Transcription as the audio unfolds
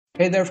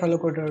Hey there fellow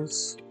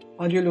coders,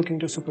 are you looking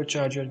to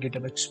supercharge your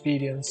GitHub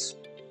experience?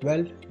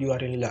 Well, you are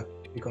in luck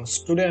because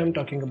today I'm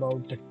talking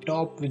about the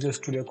top Visual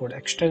Studio Code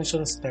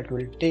extensions that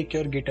will take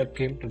your GitHub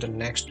game to the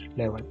next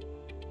level.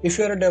 If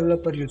you are a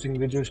developer using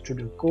Visual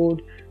Studio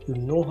Code, you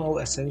know how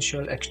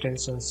essential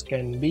extensions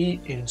can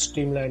be in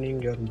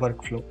streamlining your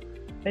workflow.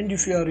 And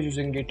if you are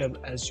using GitHub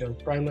as your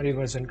primary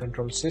version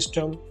control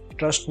system,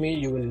 trust me,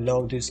 you will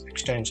love these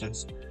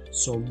extensions.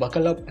 So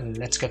buckle up and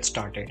let's get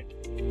started.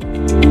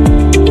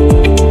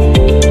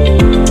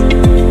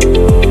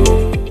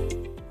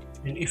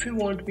 And if you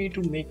want me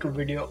to make a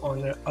video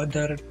on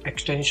other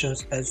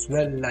extensions as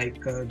well,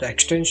 like the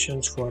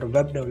extensions for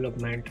web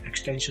development,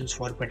 extensions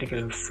for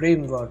particular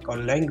framework or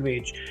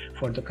language,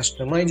 for the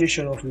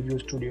customization of Visual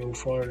Studio,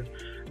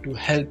 to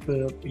help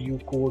you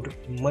code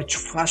much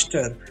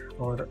faster,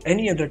 or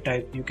any other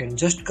type, you can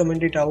just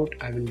comment it out.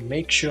 I will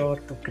make sure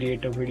to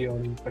create a video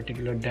on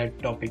particular that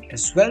topic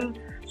as well.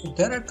 So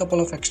there are a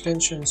couple of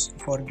extensions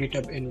for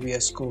GitHub in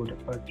VS Code,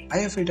 but I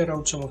have filtered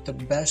out some of the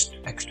best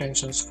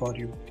extensions for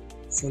you.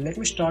 So let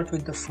me start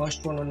with the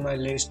first one on my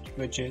list,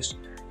 which is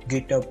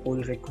GitHub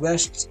pull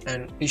requests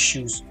and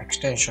issues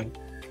extension.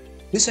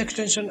 This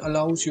extension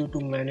allows you to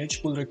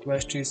manage pull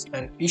requests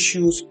and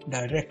issues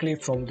directly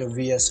from the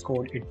VS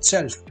Code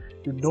itself.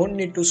 You don't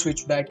need to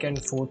switch back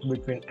and forth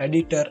between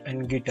editor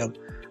and GitHub.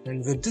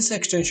 And with this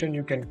extension,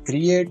 you can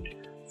create,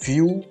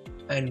 view,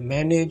 and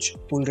manage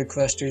pull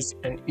requests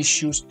and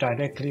issues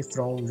directly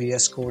from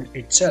VS Code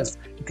itself.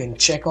 You can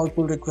check out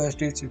pull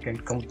requests, you can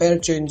compare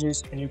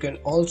changes, and you can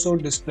also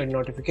display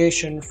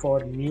notification for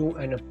new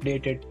and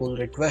updated pull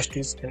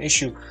requests and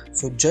issue.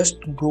 So just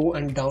go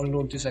and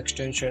download this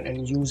extension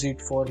and use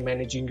it for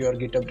managing your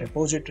GitHub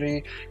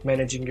repository,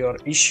 managing your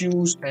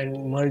issues,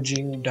 and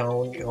merging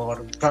down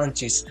your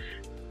branches.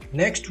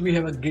 Next, we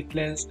have a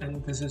GitLens,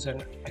 and this is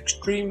an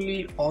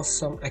extremely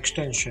awesome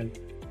extension,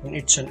 and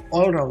it's an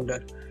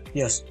all-rounder.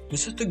 Yes,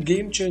 this is the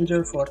game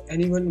changer for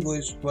anyone who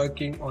is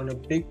working on a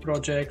big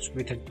project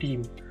with a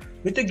team.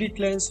 With the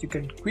GitLens, you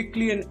can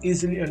quickly and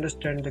easily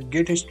understand the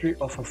Git history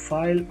of a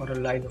file or a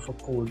line of a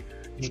code.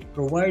 It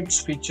provides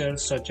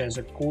features such as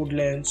a code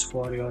lens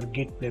for your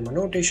Git play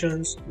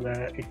annotations,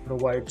 where it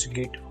provides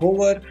Git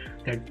hover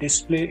that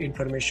display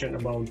information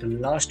about the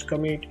last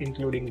commit,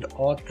 including the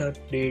author,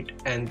 date,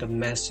 and the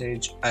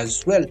message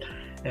as well.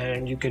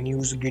 And you can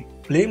use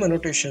Git blame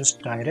annotations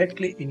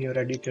directly in your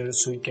editor,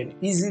 so you can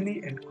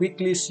easily and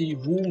quickly see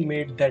who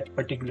made that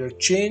particular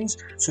change,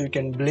 so you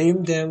can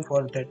blame them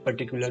for that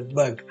particular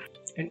bug.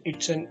 And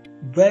it's a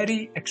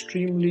very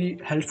extremely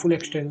helpful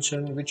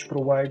extension which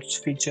provides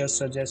features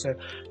such as a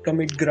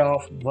commit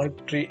graph,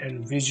 work tree,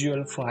 and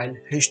visual file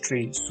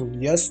history. So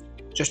yes,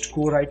 just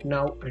go right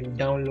now and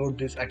download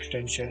this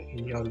extension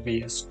in your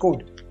VS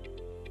Code.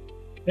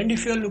 And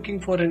if you are looking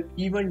for an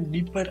even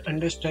deeper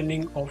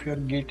understanding of your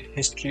Git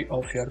history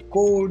of your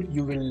code,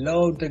 you will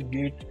love the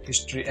Git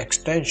History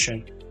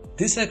extension.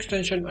 This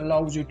extension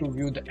allows you to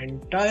view the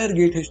entire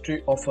Git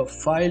history of a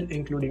file,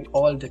 including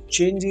all the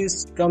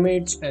changes,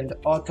 commits, and the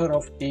author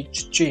of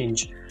each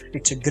change.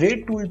 It's a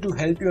great tool to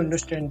help you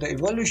understand the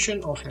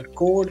evolution of your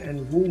code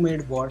and who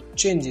made what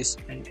changes.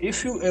 And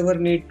if you ever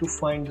need to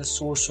find the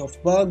source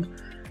of bug,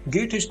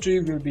 Git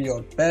History will be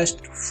your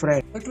best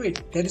friend. But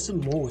wait, there is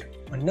more.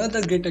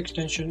 Another Git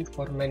extension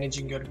for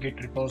managing your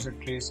Git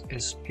repositories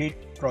is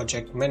Git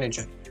Project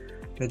Manager.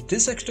 With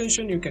this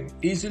extension, you can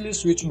easily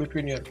switch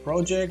between your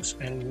projects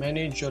and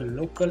manage your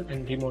local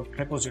and remote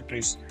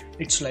repositories.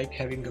 It's like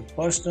having a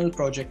personal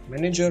project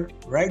manager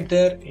right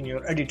there in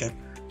your editor.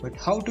 But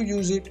how to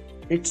use it?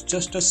 It's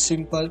just as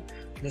simple.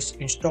 Just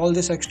install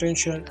this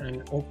extension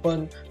and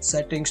open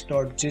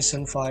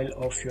settings.json file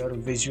of your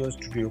Visual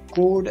Studio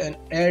Code and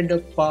add a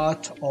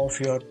path of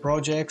your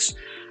projects.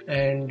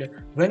 And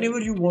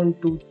whenever you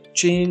want to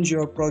change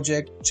your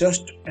project,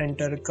 just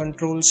enter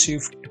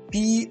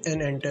Ctrl+Shift+P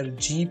and enter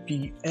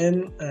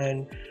GPM,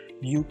 and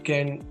you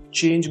can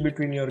change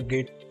between your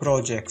Git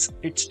projects.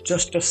 It's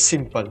just as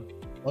simple.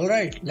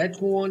 Alright,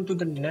 let's move on to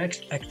the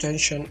next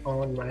extension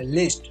on my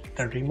list,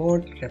 the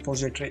Remote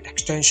Repository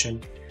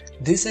extension.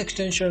 This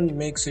extension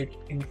makes it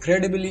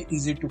incredibly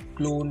easy to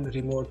clone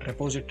remote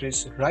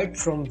repositories right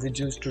from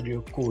Visual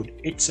Studio Code.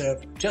 It's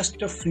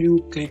just a few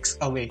clicks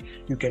away.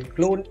 You can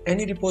clone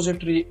any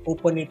repository,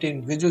 open it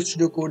in Visual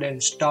Studio Code,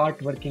 and start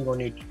working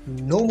on it.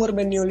 No more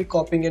manually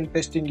copying and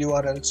pasting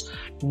URLs,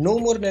 no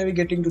more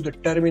navigating to the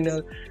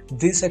terminal.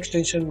 This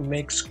extension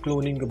makes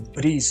cloning a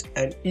breeze,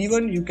 and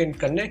even you can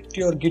connect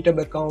your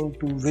GitHub account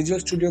to Visual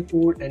Studio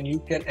Code and you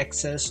can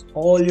access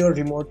all your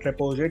remote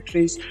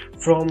repositories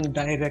from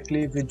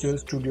directly Visual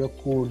Studio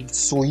Code.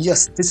 So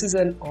yes, this is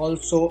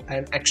also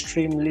an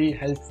extremely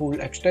helpful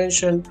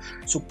extension,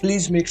 so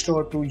please make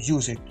sure to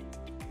use it.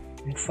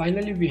 And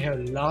finally, we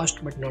have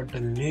last but not the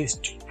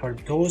least, for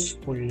those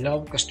who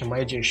love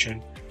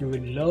customization, you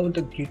will love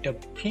the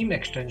GitHub theme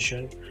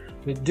extension.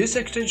 With this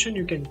extension,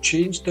 you can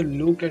change the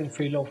look and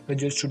feel of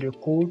Visual Studio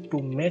Code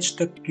to match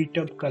the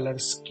GitHub color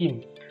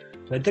scheme.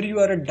 Whether you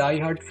are a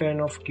die-hard fan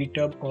of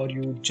GitHub or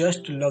you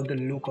just love the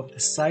look of the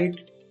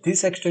site,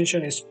 this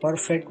extension is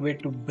perfect way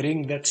to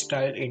bring that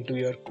style into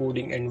your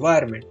coding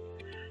environment.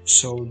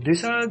 So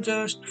these are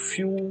just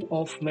few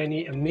of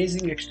many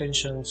amazing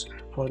extensions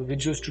for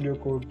Visual Studio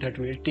Code that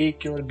will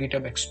take your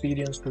GitHub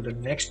experience to the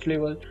next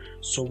level.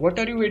 So what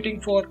are you waiting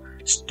for?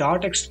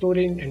 Start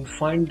exploring and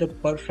find the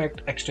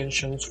perfect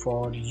extensions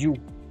for you.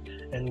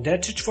 And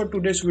that's it for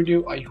today's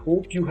video. I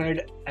hope you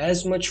had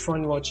as much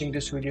fun watching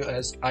this video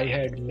as I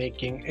had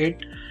making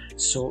it.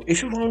 So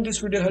if you found this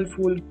video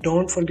helpful,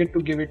 don't forget to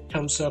give it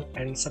thumbs up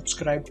and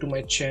subscribe to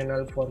my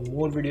channel for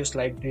more videos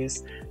like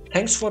this.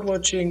 Thanks for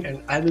watching,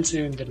 and I will see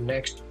you in the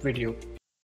next video.